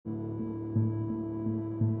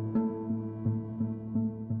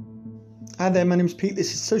Hi there, my name's Pete.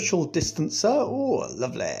 This is Social Distancer. Oh,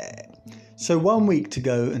 lovely. So 1 week to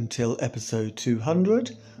go until episode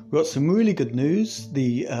 200. We've got some really good news.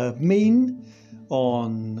 The mean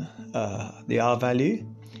on the R value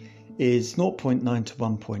is 0.9 to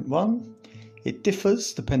 1.1. It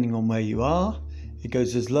differs depending on where you are. It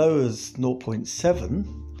goes as low as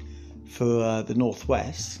 0.7 for the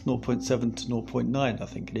northwest, 0.7 to 0.9 I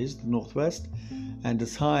think it is, the northwest, and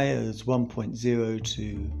as high as 1.0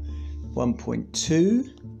 to 1.2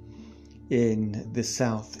 in the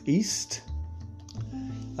southeast,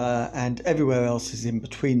 and everywhere else is in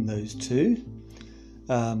between those two.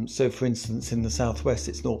 So for instance, in the southwest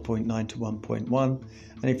it's 0.9 to 1.1,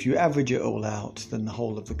 and if you average it all out, then the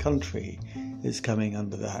whole of the country is coming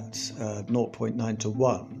under that 0.9 to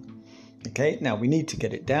 1. Okay, now we need to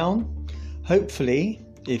get it down. Hopefully,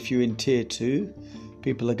 if you're in tier 2,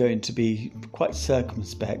 people are going to be quite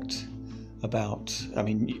circumspect about, I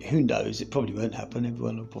mean, who knows, it probably won't happen.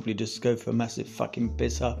 Everyone will probably just go for a massive fucking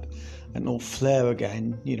piss up and all flare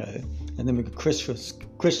again, you know, and then Christmas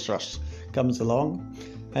comes along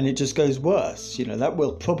and it just goes worse. You know, that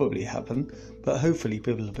will probably happen, but hopefully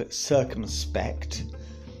people are a bit circumspect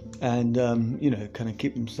and, you know, kind of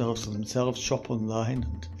keep themselves to themselves, shop online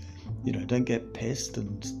and, you know, don't get pissed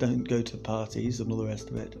and don't go to parties and all the rest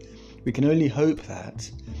of it. We can only hope that.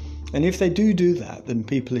 And if they do that, then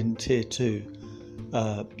people in tier 2,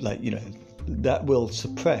 like, you know, that will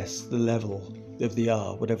suppress the level of the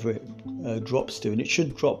R, whatever it drops to. And it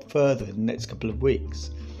should drop further in the next couple of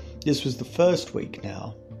weeks. This was the first week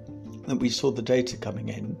now that we saw the data coming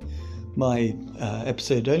in. My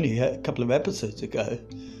episode only a couple of episodes ago,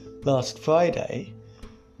 last Friday,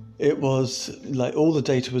 it was like all the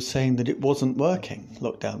data was saying that it wasn't working,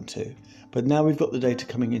 lockdown 2. But now we've got the data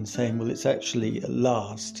coming in saying, well, it's actually at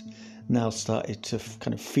last now started to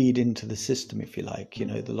kind of feed into the system, if you like, you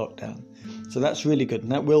know, the lockdown. So that's really good.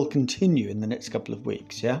 And that will continue in the next couple of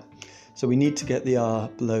weeks, yeah? So we need to get the R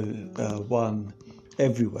below 1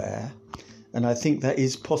 everywhere. And I think that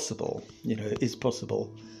is possible, you know, it is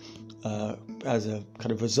possible as a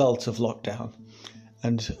kind of result of lockdown.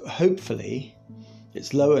 And hopefully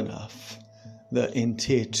it's low enough that in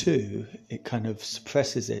tier 2 it kind of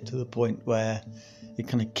suppresses it to the point where it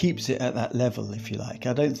kind of keeps it at that level, if you like.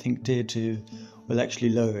 I don't think tier 2 will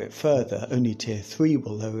actually lower it further, only tier 3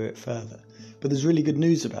 will lower it further. But there's really good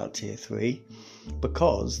news about tier 3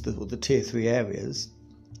 because the tier 3 areas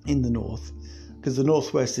in the north, because the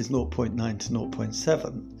northwest is 0.9 to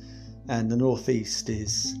 0.7 and the northeast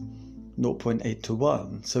is 0.8 to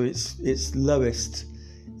 1. So it's lowest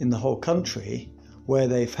in the whole country where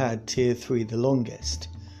they've had tier 3 the longest,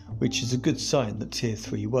 which is a good sign that tier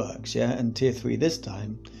 3 works, yeah? And tier 3 this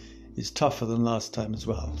time is tougher than last time as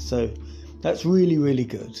well. So that's really, really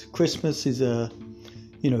good. Christmas is a,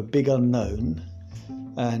 you know, big unknown,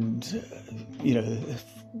 and, you know,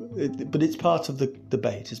 but it's part of the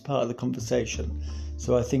debate, it's part of the conversation.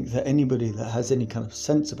 So I think that anybody that has any kind of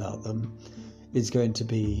sense about them is going to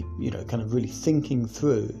be, you know, kind of really thinking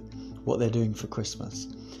through what they're doing for Christmas.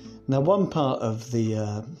 Now, one part of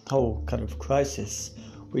the whole kind of crisis,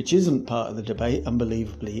 which isn't part of the debate,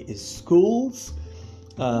 unbelievably, is schools,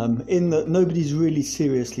 in that nobody's really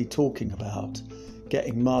seriously talking about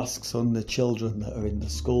getting masks on the children that are in the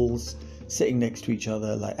schools, sitting next to each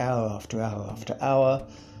other like hour after hour after hour.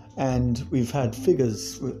 And we've had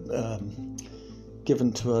figures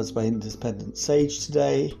given to us by Independent Sage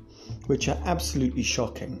today, which are absolutely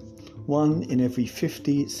shocking. 1 in every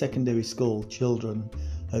 50 secondary school children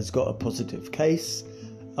has got a positive case.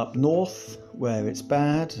 Up north, where it's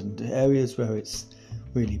bad, and areas where it's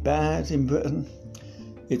really bad in Britain,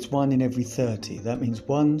 it's 1 in every 30. That means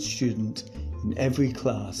 1 student in every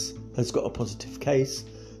class has got a positive case.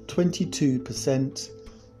 22%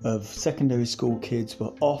 of secondary school kids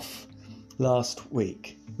were off last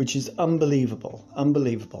week, which is unbelievable,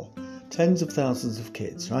 unbelievable. Tens of thousands of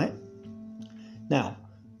kids, right? Now,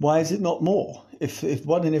 why is it not more? If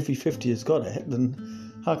 1 in every 50 has got it, then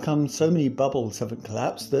how come so many bubbles haven't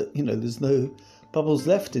collapsed that, you know, there's no bubbles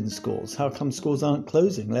left in schools? How come schools aren't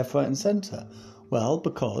closing left, right and centre? Well,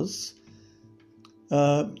 because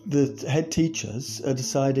the head teachers are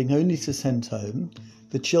deciding only to send home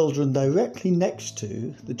the children directly next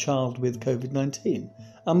to the child with COVID-19.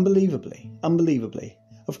 Unbelievably.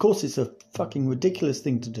 Of course, it's a fucking ridiculous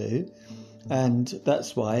thing to do, and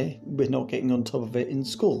that's why we're not getting on top of it in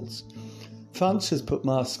schools. France has put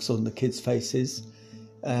masks on the kids' faces,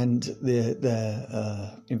 and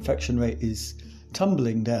their infection rate is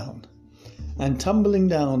tumbling down. And tumbling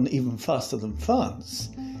down even faster than France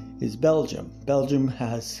is Belgium. Belgium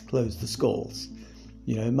has closed the schools.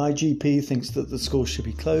 You know, my GP thinks that the schools should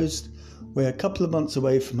be closed. We're a couple of months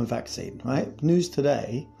away from a vaccine, right? News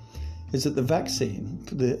today is that the vaccine,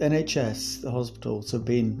 the NHS, the hospitals have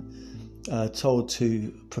been told to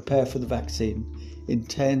prepare for the vaccine in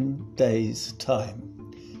 10 days'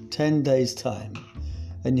 time. 10 days' time.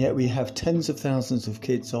 And yet we have tens of thousands of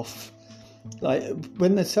kids off, like,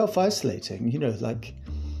 when they're self-isolating, like,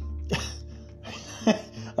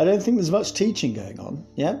 I don't think there's much teaching going on,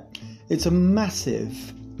 yeah? It's a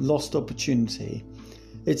massive lost opportunity.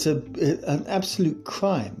 It's an absolute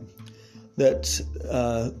crime that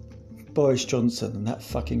Boris Johnson and that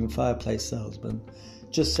fucking fireplace salesman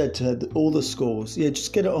just said to all the schools,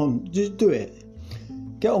 just get it on, just do it.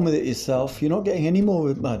 Get on with it yourself. You're not getting any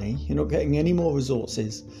more money. You're not getting any more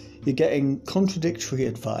resources. You're getting contradictory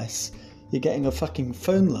advice. You're getting a fucking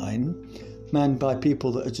phone line manned by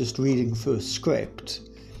people that are just reading through a script.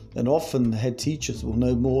 And often the head teachers will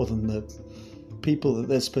know more than the people that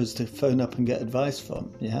they're supposed to phone up and get advice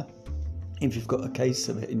from, yeah? If you've got a case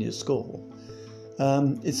of it in your school.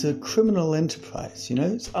 It's a criminal enterprise,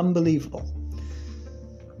 it's unbelievable.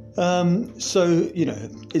 So,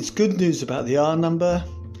 it's good news about the R number,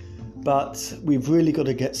 but we've really got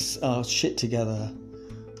to get our shit together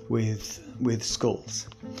with schools.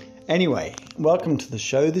 Anyway, welcome to the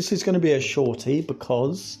show. This is going to be a shorty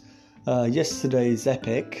because yesterday's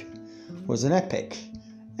epic was an epic,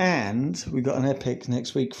 and we got an epic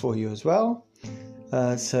next week for you as well.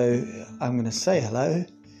 So I'm going to say hello,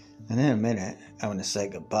 and in a minute I'm going to say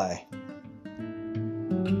goodbye.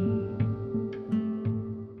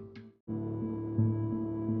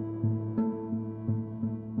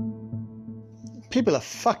 People are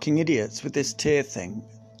fucking idiots with this tier thing.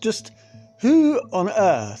 Just who on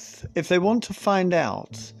earth, if they want to find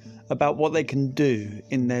out about what they can do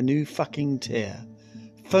in their new fucking tier,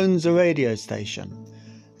 phones a radio station,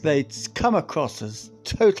 they come across as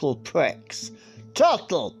total pricks.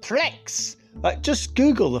 Total pricks! Like, just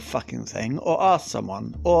Google the fucking thing, or ask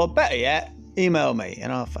someone, or better yet, email me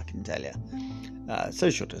and I'll fucking tell you.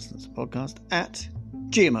 Social Distance Podcast at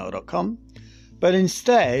gmail.com. But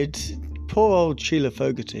instead, poor old Sheila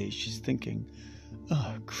Fogarty, she's thinking,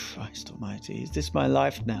 oh, Christ almighty, is this my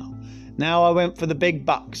life now? Now I went for the big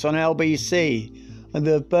bucks on LBC. And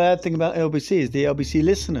the bad thing about LBC is the LBC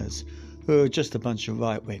listeners, who are just a bunch of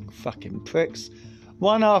right-wing fucking pricks.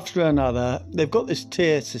 One after another, they've got this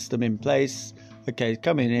tier system in place. Okay,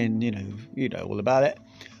 coming in, you know all about it.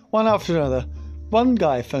 One after another, one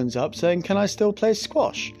guy phones up saying, can I still play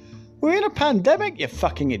squash? We're in a pandemic, you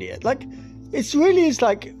fucking idiot. Like, it really is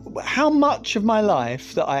like, how much of my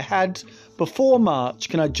life that I had before March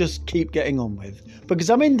can I just keep getting on with? Because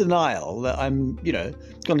I'm in denial that I'm,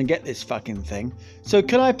 going to get this fucking thing. So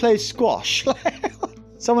can I play squash?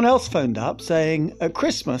 Someone else phoned up saying, at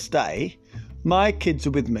Christmas Day, my kids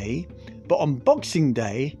are with me, but on Boxing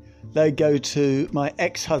Day, they go to my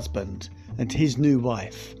ex-husband and his new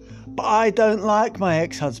wife. But I don't like my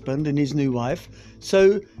ex-husband and his new wife.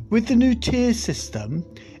 So with the new tier system,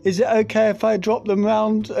 is it okay if I drop them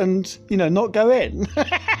round and, not go in?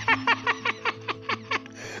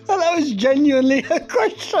 Well, that was genuinely a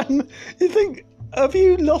question. You think, have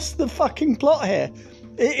you lost the fucking plot here?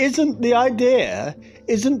 The idea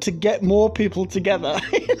isn't to get more people together.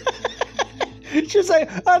 She's like,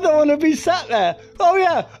 I don't want to be sat there. Oh,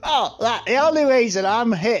 yeah. Oh, the only reason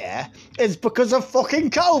I'm here is because of fucking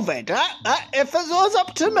COVID. If it was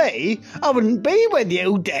up to me, I wouldn't be with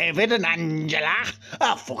you, David and Angela.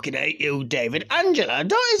 I fucking hate you, David. Angela,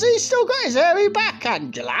 has he still got his hairy back,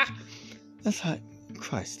 Angela? That's like,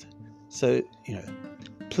 Christ. So,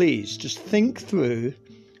 please just think through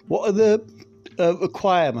what are the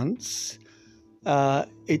requirements.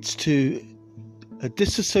 It's to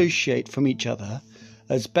disassociate from each other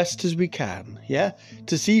as best as we can, yeah?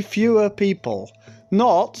 To see fewer people,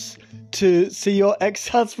 not to see your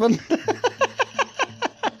ex-husband.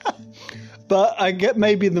 But I get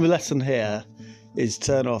maybe the lesson here is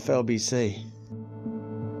turn off LBC.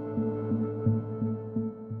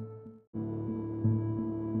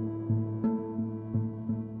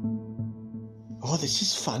 Oh, this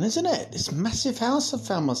is fun, isn't it? This massive house I've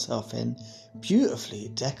found myself in,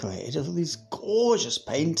 beautifully decorated, with all these gorgeous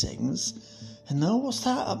paintings. And oh, what's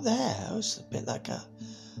that up there? Oh, it's a bit like a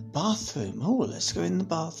bathroom. Oh, let's go in the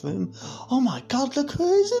bathroom. Oh my God, look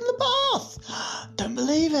who is in the bath. Don't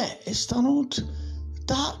believe it. It's Donald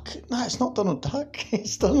Duck. No, it's not Donald Duck.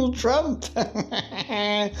 It's Donald Trump.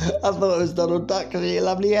 I thought it was Donald Duck because of your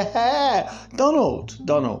lovely hair. Donald,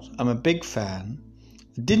 I'm a big fan.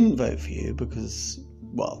 I didn't vote for you because,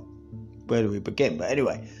 well, where do we begin? But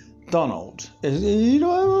anyway, Donald.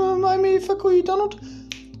 Remind me if I call you Donald?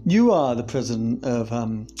 You are the president of,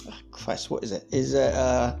 Christ, what is it? Is it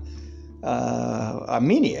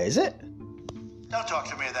Armenia, is it? Don't talk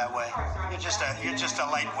to me that way. You're just a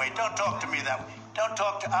lightweight. Don't talk to me that way.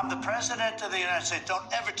 I'm the president of the United States. Don't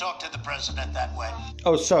ever talk to the president that way.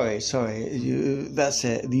 Oh, sorry. That's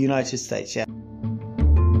it. The United States, yeah.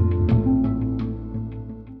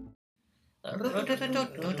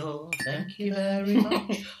 Thank you very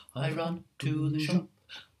much. I run to the shop,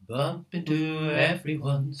 bump into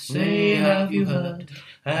everyone, say, have you heard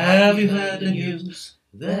the news?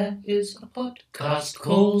 There is a podcast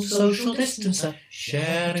called Social Distancer.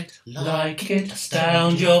 Share it, like it,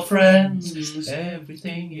 astound your friends.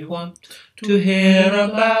 Everything you want to hear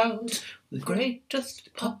about the greatest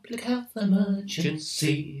public health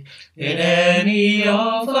emergency in any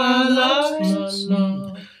of our lives.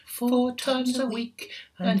 4 times a week,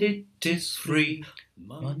 and it is free.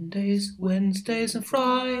 Mondays, Wednesdays and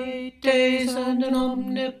Fridays, and an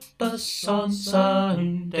omnibus on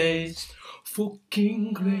Sundays.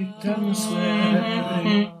 Fucking great and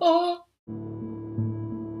swearing. Oh.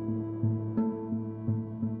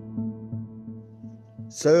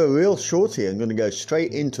 So a real shorty. I'm going to go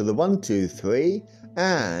straight into the 1, 2, 3.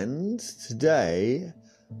 And today,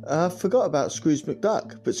 I forgot about Scrooge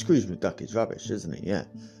McDuck. But Scrooge McDuck is rubbish, isn't he? Yeah.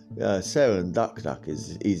 Sarah and Duck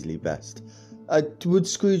is easily best. Would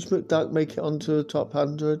Scrooge McDuck make it onto the top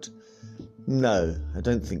 100? No, I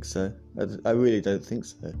don't think so. I really don't think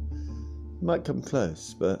so. Might come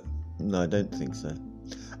close, but no, I don't think so.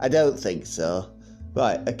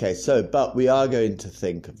 Right, okay, but we are going to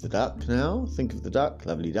think of the duck now. Think of the duck,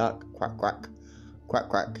 lovely duck, quack, quack, quack,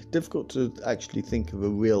 quack. Difficult to actually think of a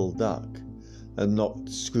real duck and not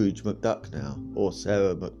Scrooge McDuck now, or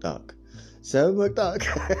Sarah McDuck. Sarah McDuck.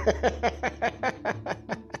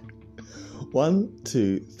 1,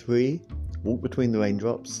 2, 3, walk between the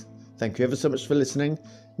raindrops. Thank you ever so much for listening.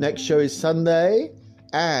 Next show is Sunday.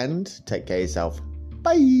 And take care of yourself.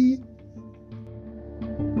 Bye.